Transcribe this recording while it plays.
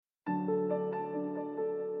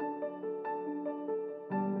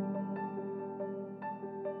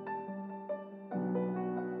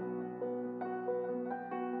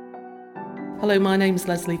Hello, my name's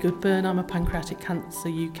Leslie Goodburn. I'm a Pancreatic Cancer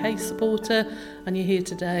UK supporter, and you're here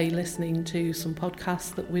today listening to some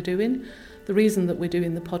podcasts that we're doing. The reason that we're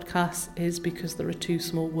doing the podcast is because there are two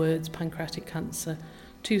small words, pancreatic cancer.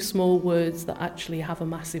 Two small words that actually have a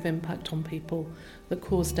massive impact on people, that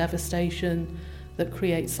cause devastation, that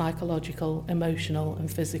create psychological, emotional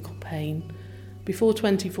and physical pain. Before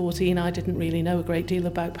 2014, I didn't really know a great deal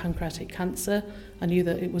about pancreatic cancer. I knew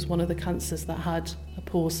that it was one of the cancers that had a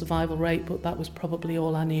poor survival rate, but that was probably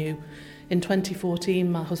all I knew. In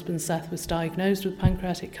 2014, my husband Seth was diagnosed with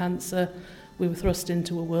pancreatic cancer. We were thrust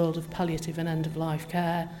into a world of palliative and end-of-life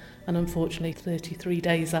care, and unfortunately, 33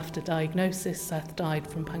 days after diagnosis, Seth died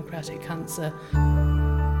from pancreatic cancer.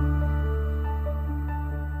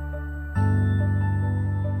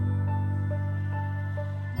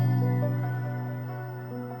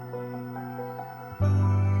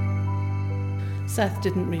 Seth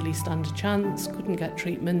didn't really stand a chance, couldn't get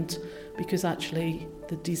treatment because actually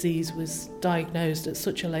the disease was diagnosed at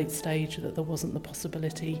such a late stage that there wasn't the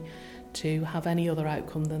possibility to have any other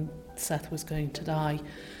outcome than Seth was going to die.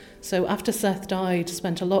 So after Seth died,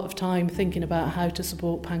 spent a lot of time thinking about how to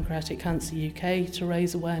support Pancreatic Cancer UK to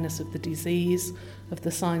raise awareness of the disease, of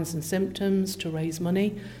the signs and symptoms, to raise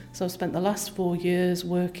money. So I've spent the last 4 years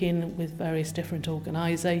working with various different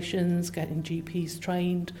organisations, getting GPs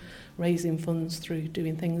trained, raising funds through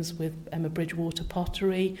doing things with Emma Bridgewater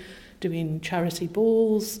Pottery, doing charity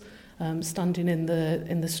balls, standing in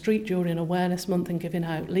the street during Awareness Month and giving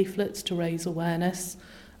out leaflets to raise awareness.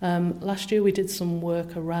 Last year we did some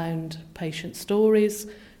work around patient stories.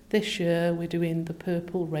 This year we're doing the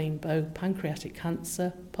Purple Rainbow Pancreatic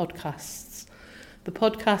Cancer podcasts. The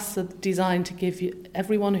podcasts are designed to give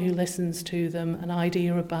everyone who listens to them an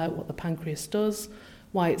idea about what the pancreas does,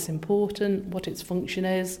 why it's important, what its function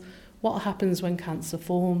is, what happens when cancer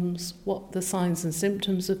forms, what the signs and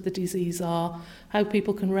symptoms of the disease are, how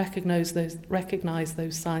people can recognise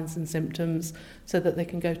those signs and symptoms so that they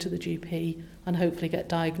can go to the GP and hopefully get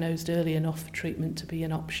diagnosed early enough for treatment to be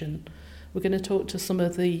an option. We're going to talk to some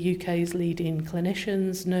of the UK's leading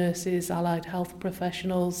clinicians, nurses, allied health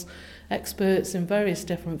professionals, experts in various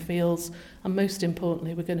different fields, and most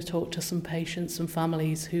importantly, we're going to talk to some patients and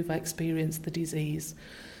families who've experienced the disease.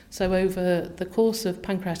 So over the course of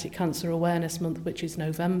Pancreatic Cancer Awareness Month, which is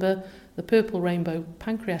November, the Purple Rainbow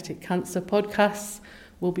Pancreatic Cancer podcasts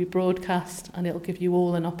will be broadcast, and it'll give you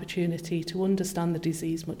all an opportunity to understand the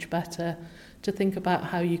disease much better, to think about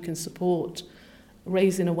how you can support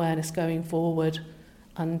raising awareness going forward,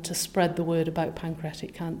 and to spread the word about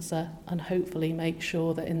pancreatic cancer, and hopefully make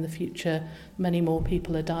sure that in the future many more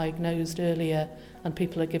people are diagnosed earlier and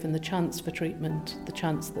people are given the chance for treatment, the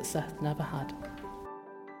chance that Seth never had.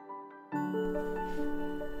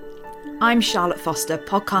 I'm Charlotte Foster,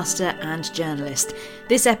 podcaster and journalist.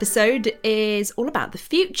 This episode is all about the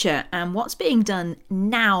future and what's being done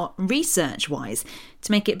now research-wise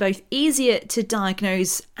to make it both easier to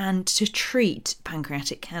diagnose and to treat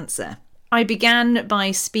pancreatic cancer. I began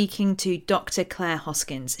by speaking to Dr. Claire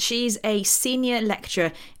Hoskins. She's a senior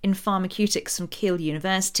lecturer in pharmaceutics from Keele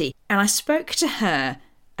University, and I spoke to her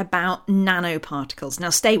about nanoparticles. Now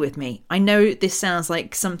stay with me. I know this sounds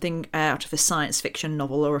like something out of a science fiction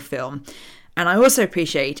novel or a film, and I also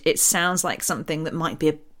appreciate it sounds like something that might be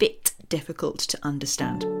a bit difficult to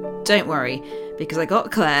understand. Don't worry, because I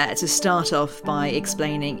got Claire to start off by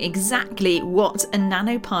explaining exactly what a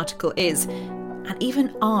nanoparticle is, and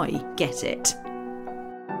even I get it.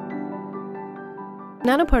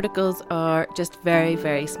 Nanoparticles are just very,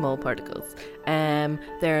 very small particles.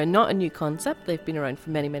 They're not a new concept. They've been around for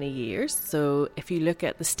many, many years. So if you look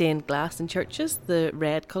at the stained glass in churches, the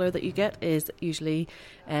red colour that you get is usually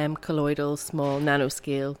colloidal, small,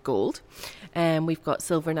 nanoscale gold. We've got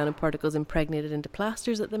silver nanoparticles impregnated into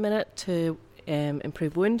plasters at the minute to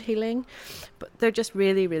improve wound healing, but they're just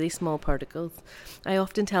really, really small particles. I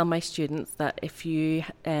often tell my students that if you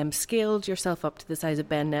scaled yourself up to the size of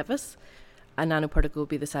Ben Nevis, a nanoparticle will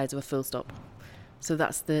be the size of a full stop. So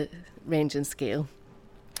that's the range and scale.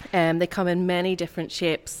 They come in many different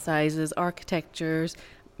shapes, sizes, architectures,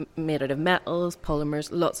 made out of metals, polymers,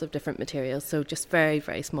 lots of different materials. So just very,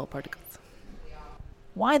 very small particles.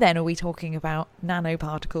 Why then are we talking about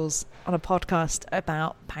nanoparticles on a podcast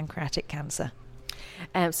about pancreatic cancer?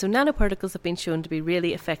 So nanoparticles have been shown to be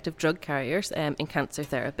really effective drug carriers in cancer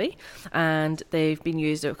therapy, and they've been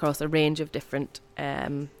used across a range of different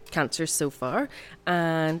cancers so far.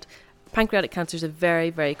 And pancreatic cancer is a very,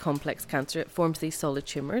 very complex cancer. It forms these solid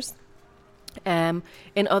tumours. In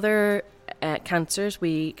other cancers,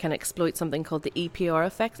 we can exploit something called the EPR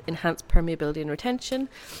effect, enhanced permeability and retention,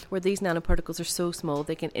 where these nanoparticles are so small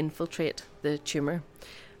they can infiltrate the tumour.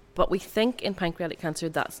 But we think in pancreatic cancer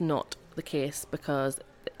that's not the case because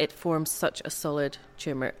it forms such a solid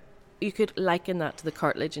tumour. You could liken that to the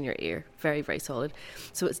cartilage in your ear, very, very solid.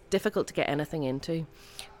 So it's difficult to get anything into.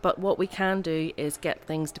 But what we can do is get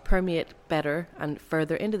things to permeate better and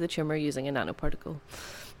further into the tumour using a nanoparticle.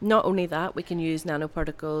 Not only that, we can use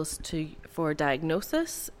nanoparticles for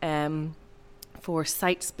diagnosis, for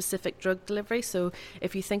site-specific drug delivery. So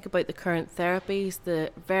if you think about the current therapies, the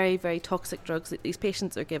very, very toxic drugs that these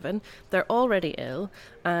patients are given, they're already ill,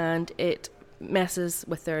 and it messes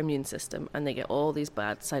with their immune system and they get all these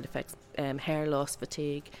bad side effects, hair loss,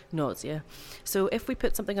 fatigue, nausea. So if we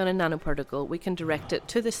put something on a nanoparticle, we can direct it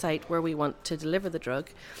to the site where we want to deliver the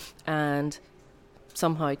drug and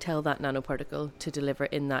somehow tell that nanoparticle to deliver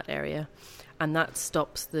in that area. And that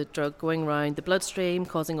stops the drug going around the bloodstream,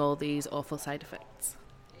 causing all these awful side effects.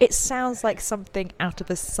 It sounds like something out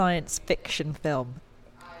of a science fiction film.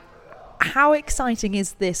 How exciting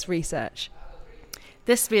is this research?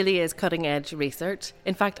 This really is cutting edge research.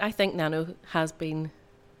 In fact, I think nano has been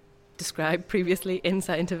described previously in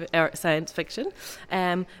science fiction.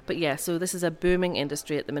 But yeah, so this is a booming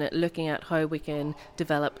industry at the minute, looking at how we can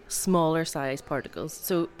develop smaller size particles.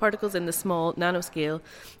 So particles in the small nanoscale,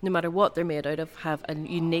 no matter what they're made out of, have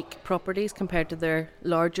unique properties compared to their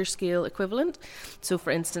larger scale equivalent. So for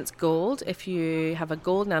instance, gold, if you have a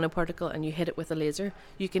gold nanoparticle and you hit it with a laser,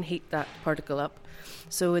 you can heat that particle up.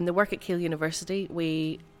 So in the work at Keele University,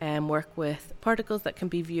 we work with particles that can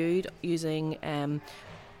be viewed using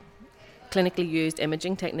clinically used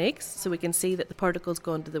imaging techniques, so we can see that the particle's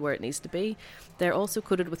gone to where it needs to be. They're also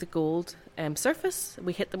coated with a gold surface.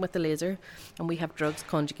 We hit them with the laser and we have drugs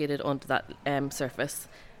conjugated onto that surface.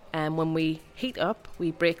 And when we heat up,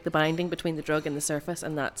 we break the binding between the drug and the surface,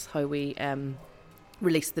 and that's how we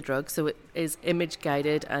release the drug. So it is image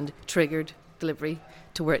guided and triggered delivery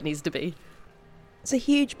to where it needs to be. So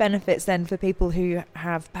huge benefits then for people who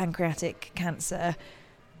have pancreatic cancer.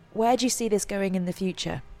 Where do you see this going in the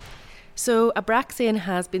future? So Abraxane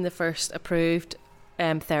has been the first approved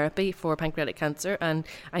therapy for pancreatic cancer, and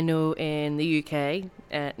I know in the UK,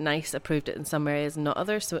 NICE approved it in some areas and not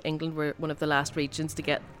others, so England were one of the last regions to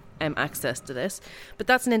get access to this. But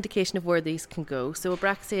that's an indication of where these can go. So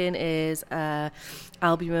Abraxane is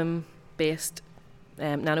albumin-based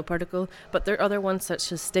nanoparticle, but there are other ones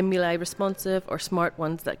such as stimuli responsive or smart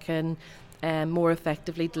ones that can more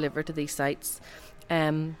effectively deliver to these sites.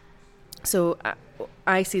 So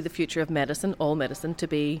I see the future of medicine, all medicine, to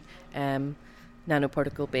be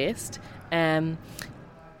nanoparticle based.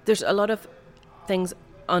 There's a lot of things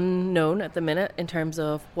unknown at the minute in terms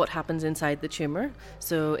of what happens inside the tumour.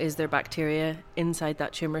 So is there bacteria inside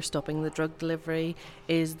that tumour stopping the drug delivery?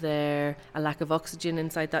 Is there a lack of oxygen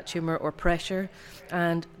inside that tumour or pressure?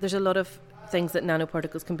 And there's a lot of things that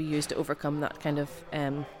nanoparticles can be used to overcome that kind of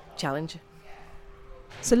challenge.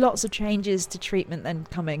 So lots of changes to treatment then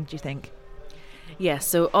coming, do you think? Yes,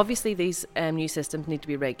 so obviously these new systems need to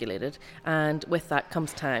be regulated, and with that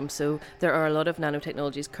comes time. So there are a lot of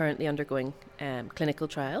nanotechnologies currently undergoing clinical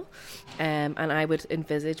trial, and I would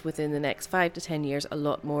envisage within the next 5 to 10 years a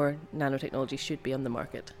lot more nanotechnology should be on the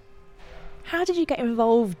market. How did you get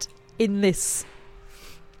involved in this?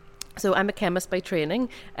 So I'm a chemist by training,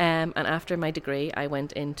 and after my degree I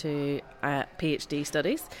went into PhD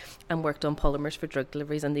studies and worked on polymers for drug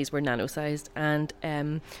deliveries, and these were nano-sized,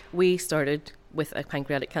 and we started with a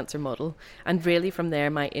pancreatic cancer model, and really from there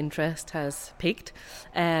my interest has peaked.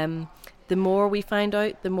 The more we find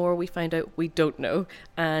out, we don't know,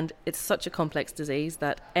 and it's such a complex disease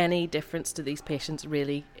that any difference to these patients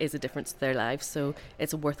really is a difference to their lives, so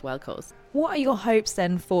it's a worthwhile cause. What are your hopes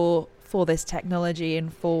then for this technology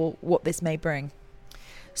and for what this may bring?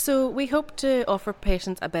 So we hope to offer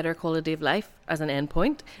patients a better quality of life as an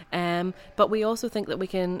endpoint, but we also think that we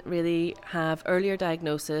can really have earlier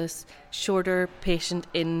diagnosis, shorter patient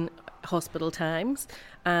in hospital times,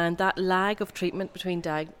 and that lag of treatment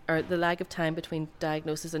the lag of time between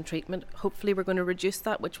diagnosis and treatment, hopefully we're going to reduce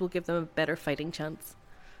that, which will give them a better fighting chance.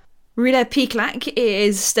 Rita Pieklack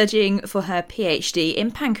is studying for her PhD in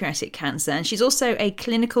pancreatic cancer, and she's also a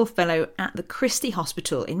clinical fellow at the Christie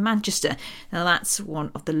Hospital in Manchester. Now that's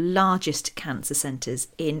one of the largest cancer centres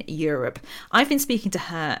in Europe. I've been speaking to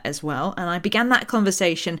her as well, and I began that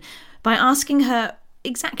conversation by asking her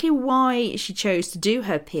exactly why she chose to do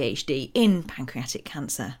her PhD in pancreatic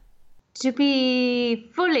cancer. To be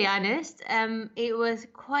fully honest, it was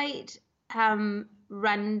quite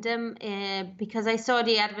random because I saw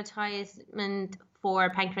the advertisement for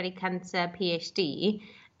pancreatic cancer PhD,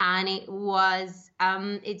 And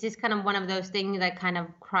it's just kind of one of those things that kind of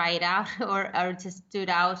cried out or just stood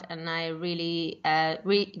out, and I really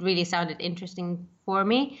really sounded interesting for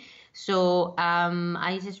me. So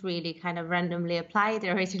I just really kind of randomly applied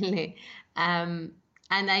originally. And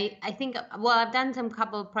I think, well, I've done some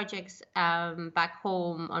couple of projects back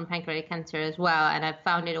home on pancreatic cancer as well, and I've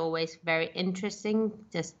found it always very interesting,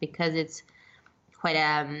 just because it's quite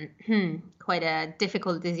a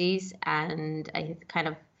difficult disease, and I kind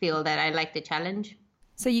of feel that I like the challenge.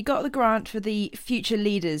 So you got the grant for the Future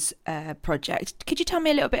Leaders project. Could you tell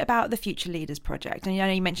me a little bit about the Future Leaders project? And I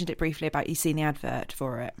know you mentioned it briefly about you seeing the advert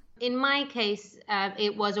for it. In my case,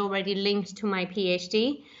 it was already linked to my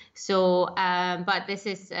PhD. So, but this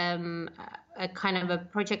is a kind of a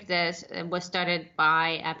project that was started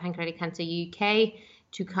by Pancreatic Cancer UK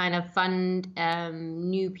to kind of fund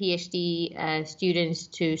new PhD students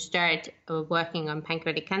to start working on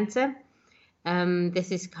pancreatic cancer.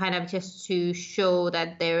 This is kind of just to show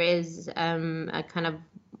that there is a kind of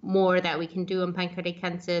more that we can do on pancreatic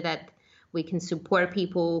cancer, that we can support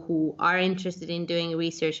people who are interested in doing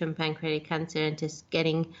research on pancreatic cancer, and just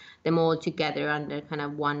getting them all together under kind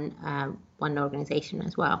of one organization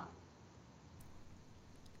as well.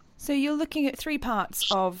 So you're looking at three parts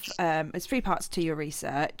of there's three parts to your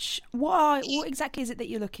research. What exactly is it that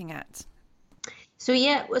you're looking at?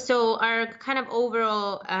 So our kind of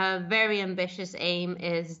overall very ambitious aim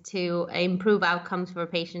is to improve outcomes for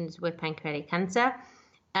patients with pancreatic cancer.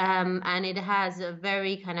 And it has a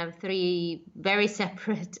very kind of three very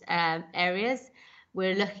separate areas.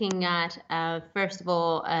 We're looking at, first of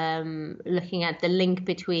all, looking at the link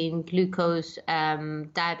between glucose,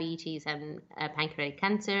 diabetes, and pancreatic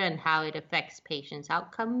cancer, and how it affects patients'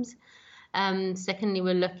 outcomes. Secondly,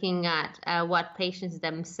 we're looking at what patients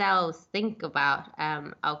themselves think about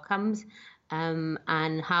outcomes,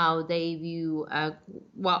 and how they view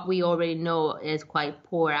what we already know is quite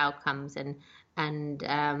poor outcomes, and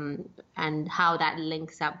how that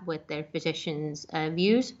links up with their physicians'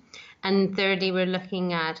 views. And thirdly, we're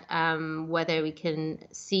looking at whether we can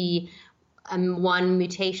see one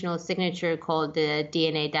mutational signature called the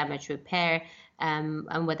DNA damage repair,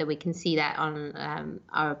 and whether we can see that on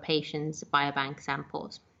our patients' biobank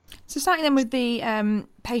samples. So starting then with the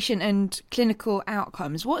patient and clinical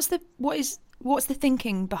outcomes, what's the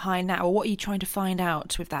thinking behind that, or what are you trying to find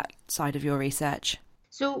out with that side of your research?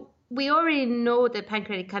 So we already know that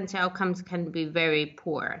pancreatic cancer outcomes can be very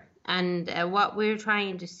poor. And what we're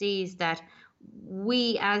trying to see is that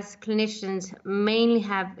we as clinicians mainly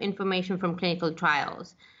have information from clinical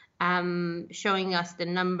trials, showing us the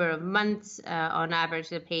number of months on average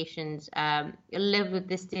the patients live with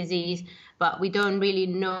this disease, but we don't really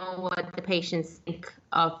know what the patients think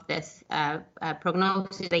of this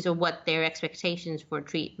prognosis, or what their expectations for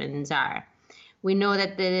treatments are. We know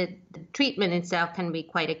that the treatment itself can be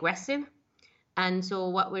quite aggressive. And so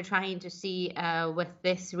what we're trying to see with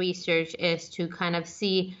this research is to kind of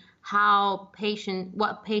see what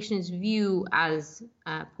patients view as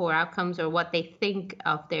poor outcomes, or what they think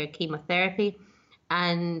of their chemotherapy,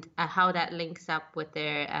 and how that links up with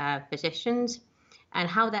their physicians, and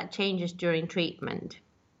how that changes during treatment.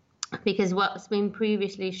 Because what's been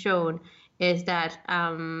previously shown is that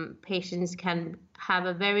patients can have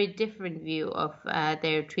a very different view of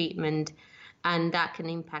their treatment, and that can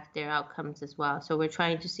impact their outcomes as well. So we're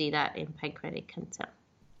trying to see that in pancreatic cancer.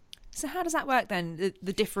 So how does that work then,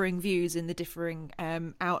 the differing views and the differing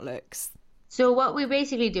outlooks? So what we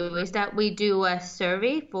basically do is that we do a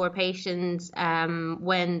survey for patients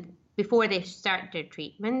before they start their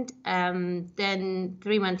treatment, then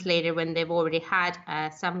 3 months later when they've already had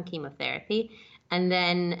some chemotherapy, and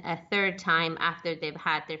then a third time after they've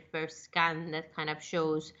had their first scan that kind of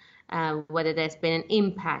shows whether there's been an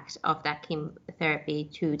impact of that chemotherapy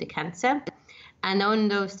to the cancer. And on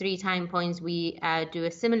those 3 time points, we do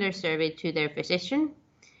a similar survey to their physician,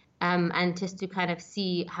 and just to kind of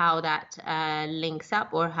see how that links up,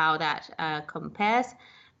 or how that compares.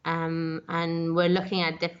 And we're looking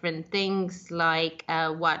at different things like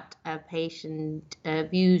what a patient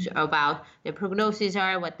views about their prognosis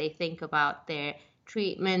are, what they think about their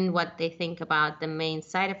treatment, what they think about the main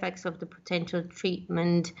side effects of the potential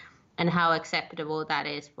treatment, and how acceptable that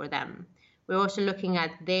is for them. We're also looking at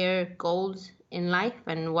their goals in life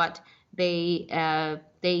and what they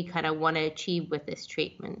kind of want to achieve with this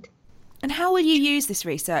treatment. And how will you use this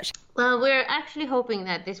research? Well, we're actually hoping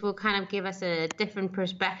that this will kind of give us a different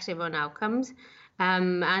perspective on outcomes,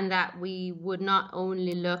 and that we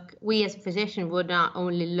as a physician would not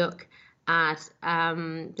only look at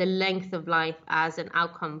the length of life as an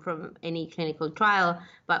outcome from any clinical trial,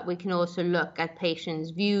 but we can also look at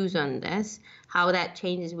patients' views on this, how that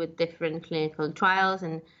changes with different clinical trials,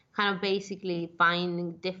 and kind of basically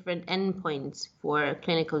finding different endpoints for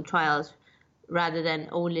clinical trials rather than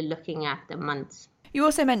only looking at the months. You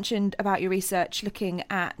also mentioned about your research looking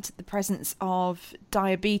at the presence of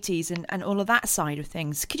diabetes and all of that side of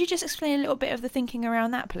things. Could you just explain a little bit of the thinking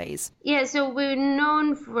around that, please? Yeah, so we've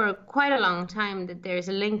known for quite a long time that there's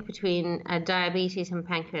a link between diabetes and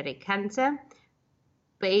pancreatic cancer,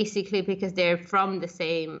 basically because they're from the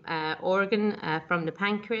same organ, from the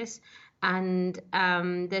pancreas. And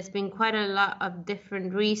there's been quite a lot of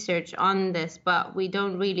different research on this, but we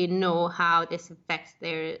don't really know how this affects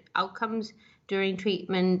their outcomes during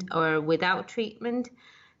treatment or without treatment.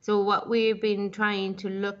 So what we've been trying to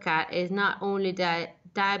look at is not only the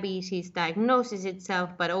diabetes diagnosis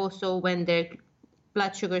itself, but also when their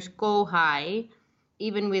blood sugars go high,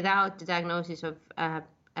 even without the diagnosis of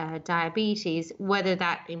diabetes, whether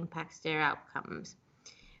that impacts their outcomes.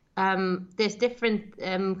 There's different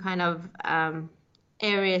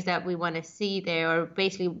areas that we want to see there, or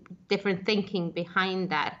basically different thinking behind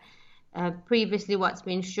that. Previously, what's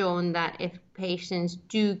been shown that if patients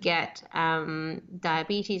do get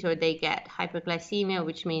diabetes or they get hyperglycemia,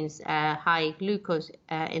 which means high glucose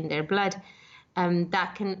in their blood,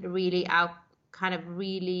 that can really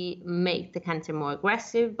really make the cancer more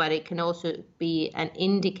aggressive, but it can also be an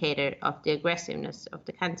indicator of the aggressiveness of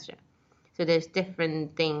the cancer. So there's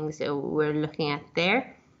different things that we're looking at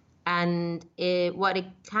there. And what it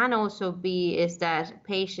can also be is that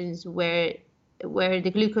patients where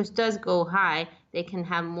the glucose does go high, they can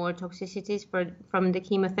have more toxicities from the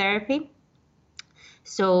chemotherapy.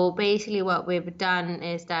 So basically what we've done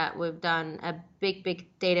is that we've done a big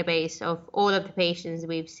database of all of the patients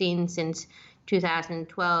we've seen since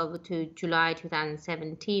 2012 to July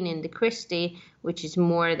 2017 in the Christie, which is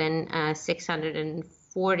more than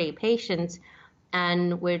 640 patients.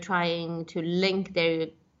 And we're trying to link their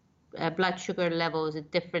blood sugar levels at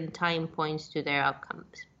different time points to their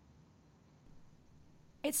outcomes.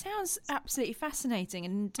 It sounds absolutely fascinating.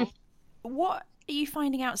 And what are you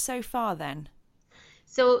finding out so far then?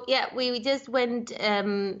 So yeah, we just went,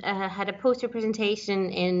 had a poster presentation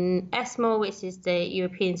in ESMO, which is the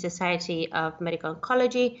European Society of Medical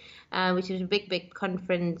Oncology, which is a big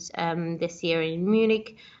conference this year in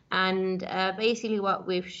Munich. And basically what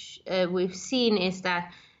we've seen is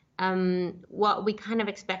that what we kind of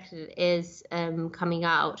expected is coming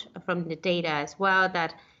out from the data as well,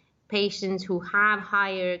 that patients who have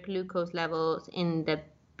higher glucose levels in the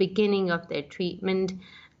beginning of their treatment,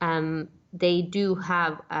 they do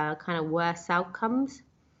have kind of worse outcomes.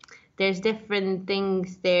 There's different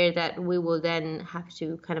things there that we will then have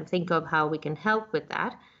to kind of think of how we can help with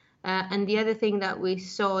that. And the other thing that we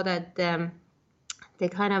saw that the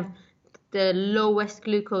lowest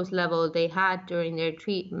glucose level they had during their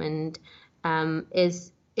treatment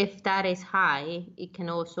is, if that is high, it can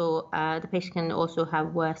also the patient can also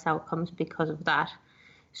have worse outcomes because of that.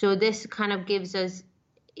 So this kind of gives us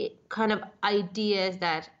kind of ideas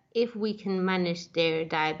that if we can manage their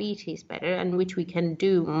diabetes better, and which we can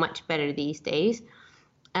do much better these days,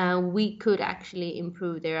 we could actually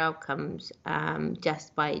improve their outcomes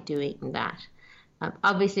just by doing that.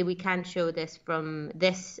 Obviously, we can't show this from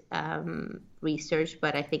this research,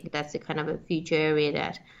 but I think that's a kind of a future area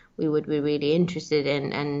that we would be really interested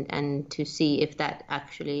in, and to see if that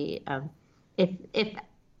actually, if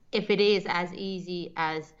it is as easy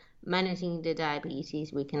as managing the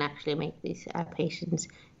diabetes, we can actually make these patients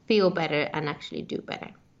feel better and actually do better.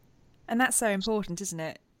 And that's so important, isn't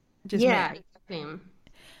it? Exactly.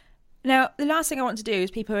 Now, the last thing I want to do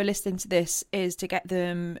is people who are listening to this is to get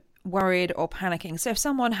them worried or panicking. So if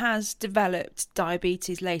someone has developed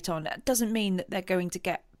diabetes late on, that doesn't mean that they're going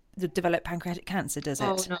to develop pancreatic cancer, does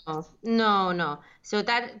it? Oh, no. So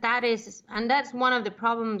that is, and that's one of the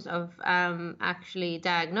problems of actually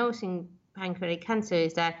diagnosing pancreatic cancer,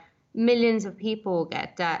 is that millions of people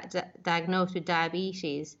get diagnosed with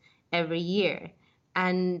diabetes every year,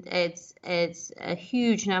 and it's a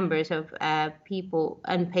huge numbers of people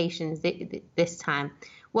and patients this time.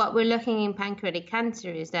 What we're looking in pancreatic cancer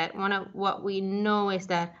is that what we know is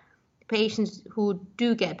that patients who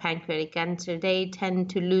do get pancreatic cancer, they tend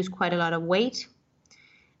to lose quite a lot of weight,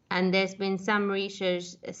 and there's been some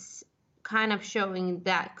research kind of showing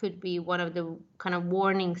that could be one of the kind of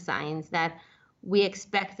warning signs that we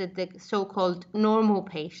expect that the so-called normal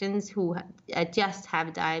patients who just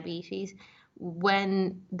have diabetes,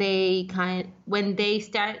 when they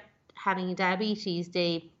start having diabetes,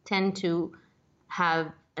 they tend to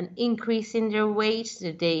have an increase in their weight,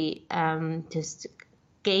 so they just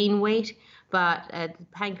gain weight, but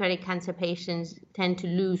pancreatic cancer patients tend to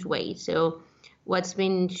lose weight. So what's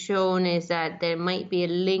been shown is that there might be a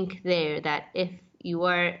link there, that if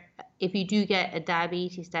you do get a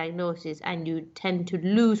diabetes diagnosis and you tend to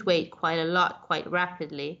lose weight quite a lot, quite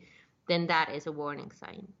rapidly, then that is a warning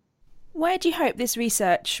sign. Where do you hope this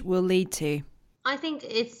research will lead to? I think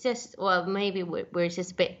it's just, well, maybe we're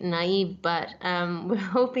just a bit naive, but we're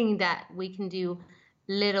hoping that we can do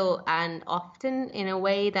little and often, in a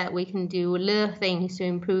way that we can do little things to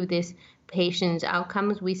improve this patients'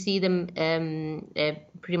 outcomes. We see them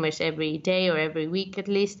pretty much every day or every week at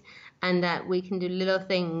least, and that we can do little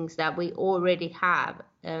things that we already have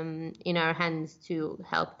in our hands to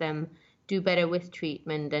help them do better with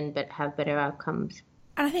treatment and have better outcomes.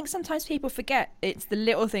 And I think sometimes people forget it's the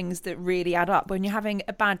little things that really add up. When you're having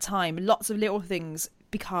a bad time, lots of little things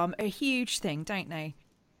become a huge thing, don't they?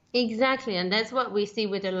 Exactly, and that's what we see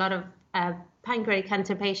with a lot of pancreatic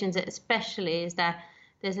cancer patients especially, is that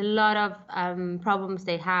there's a lot of problems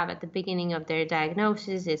they have at the beginning of their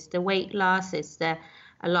diagnosis. It's the weight loss, it's a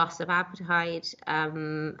loss of appetite,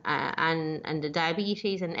 and the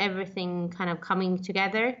diabetes and everything kind of coming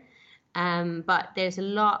together. But there's a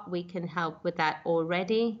lot we can help with that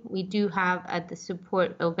already. We do have the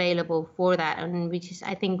support available for that, and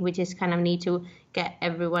I think we just kind of need to get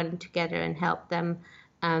everyone together and help them,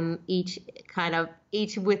 each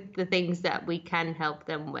with the things that we can help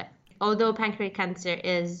them with. Although pancreatic cancer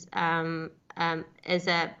is a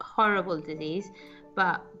horrible disease,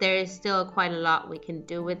 but there is still quite a lot we can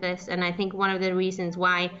do with this. And I think one of the reasons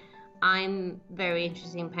why I'm very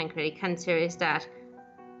interested in pancreatic cancer is that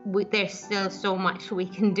there's still so much we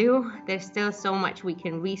can do. There's still so much we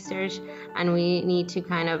can research, and we need to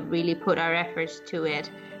kind of really put our efforts to it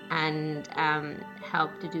and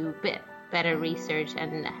help to do a bit better research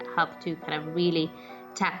and help to kind of really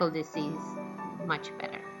tackle disease much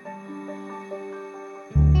better.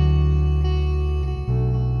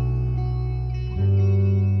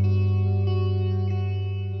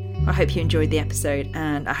 I hope you enjoyed the episode,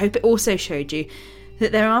 and I hope it also showed you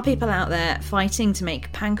that there are people out there fighting to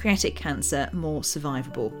make pancreatic cancer more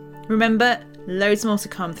survivable. Remember, loads more to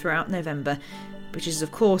come throughout November, which is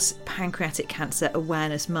of course Pancreatic Cancer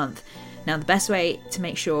Awareness Month. Now, the best way to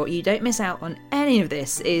make sure you don't miss out on any of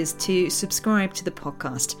this is to subscribe to the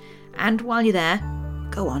podcast. And while you're there,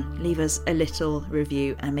 go on, leave us a little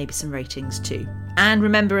review and maybe some ratings too. And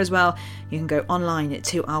remember as well, you can go online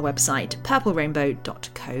to our website,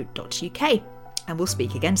 purplerainbow.co.uk. And we'll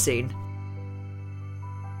speak again soon.